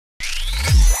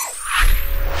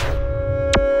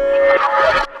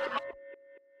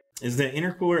Is the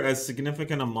intercooler as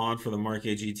significant a mod for the Mark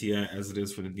A GTI as it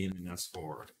is for the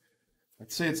B9S4?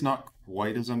 I'd say it's not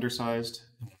quite as undersized.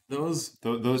 Those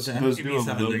Those the those do a MPVs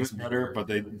have a little nice bit better, motor.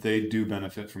 but they do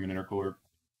benefit from an intercooler.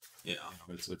 Yeah,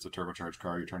 It's a turbocharged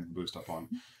car you're trying to boost up on.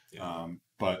 yeah.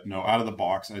 But no, out of the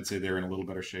box, I'd say they're in a little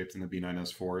better shape than the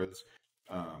B9S4 is.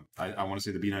 I want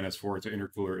to say the B9S4, its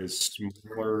intercooler is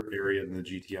smaller area than the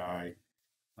GTI,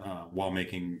 while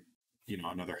making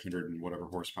another 100 and whatever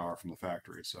horsepower from the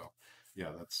factory. So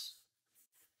yeah, that's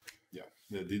yeah.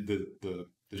 The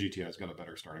GTI's got a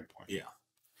better starting point. Yeah.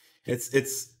 It's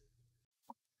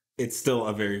it's still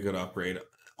a very good upgrade.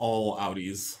 All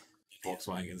Audis,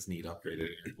 Volkswagens need upgraded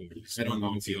intercoolers. I don't know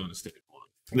Once you own a stable one.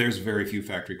 There's very few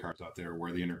factory cars out there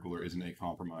where the intercooler isn't a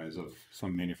compromise of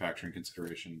some manufacturing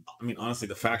consideration. I mean, honestly,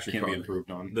 Can't be improved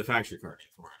on. The factory car needs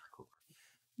more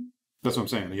intercooler. That's what I'm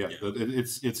saying. Yeah, Yeah.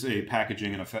 it's a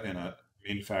packaging and a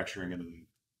manufacturing and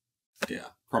Yeah.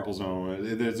 crumple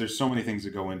zone. There's so many things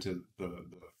that go into the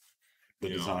Yeah.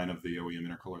 design of the OEM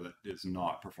intercooler that is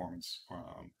not performance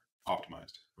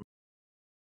optimized.